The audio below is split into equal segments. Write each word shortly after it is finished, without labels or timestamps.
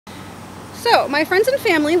So my friends and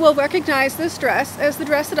family will recognize this dress as the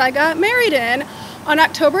dress that I got married in on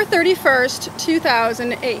October 31st,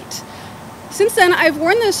 2008. Since then, I've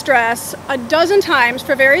worn this dress a dozen times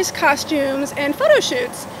for various costumes and photo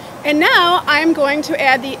shoots. And now I'm going to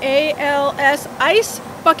add the ALS Ice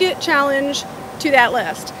Bucket Challenge to that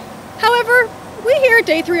list. However, we here at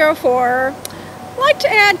Day 304 like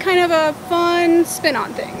to add kind of a fun spin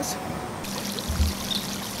on things.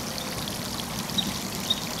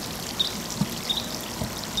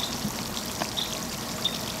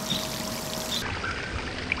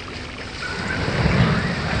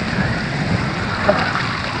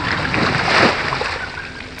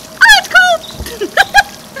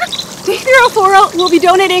 Day 304 will be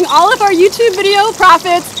donating all of our YouTube video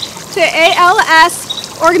profits to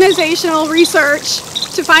ALS organizational research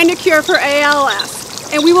to find a cure for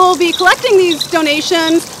ALS. And we will be collecting these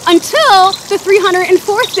donations until the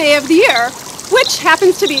 304th day of the year, which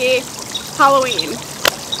happens to be Halloween.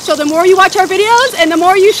 So the more you watch our videos and the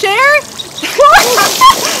more you share,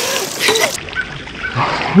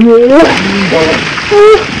 the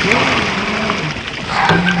more